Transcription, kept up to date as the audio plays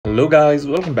Hello guys,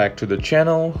 welcome back to the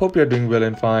channel. Hope you're doing well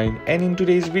and fine, and in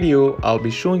today's video I'll be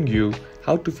showing you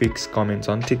how to fix comments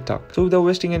on TikTok. So without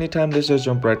wasting any time, let's just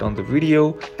jump right on the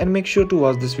video and make sure to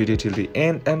watch this video till the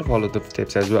end and follow the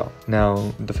steps as well.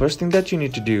 Now the first thing that you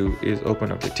need to do is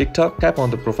open up your TikTok, tap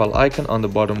on the profile icon on the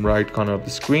bottom right corner of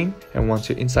the screen, and once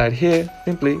you're inside here,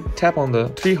 simply tap on the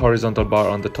three horizontal bar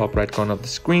on the top right corner of the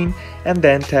screen and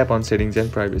then tap on settings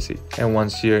and privacy. And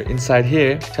once you're inside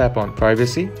here, tap on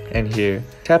privacy, and here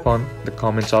tap on the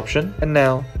comments option, and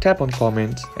now tap on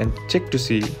comments and check to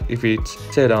see if it's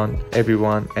set on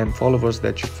everyone and followers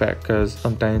that you fact, because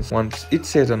sometimes once it's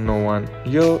set on no one,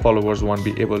 your followers won't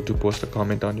be able to post a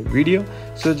comment on your video.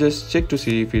 So just check to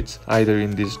see if it's either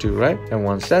in these two, right? And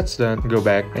once that's done, go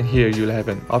back and here you'll have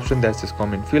an option that says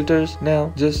comment filters.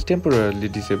 Now just temporarily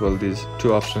disable these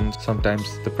two options. Sometimes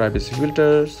the privacy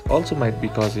filters also might be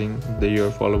causing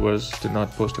your followers to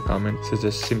not post a comment, so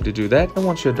just simply do that. And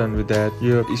once you're done with that,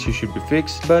 your issue should be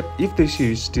fixed. But if the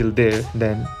issue is still there,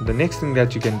 then the next thing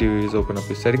that you can do is open up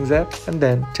your settings app and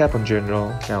then tap on general.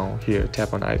 Now here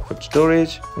tap on iPhone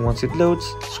storage. Once it loads,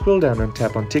 scroll down and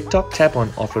tap on TikTok, tap on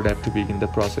offload app to begin the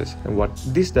process. And what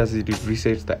this does is it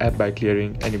resets the app by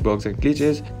clearing any bugs and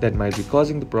glitches that might be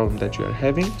causing the problem that you are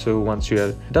having. So once you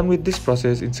are done with this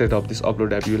process, instead of this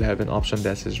upload app, you will have an option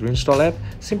that says reinstall app.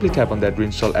 Simply tap on that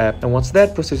reinstall app, and once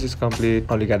that process is complete,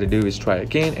 all you gotta do is try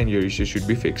again and your issue should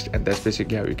be fixed. And that's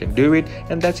basically how you can do it.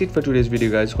 And that's it for today's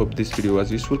video guys. Hope this video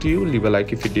was useful to you. Leave a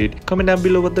like if you did, comment down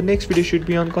below what the next video should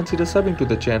be on, consider subbing to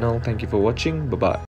the channel. Thank you for watching. Bye bye.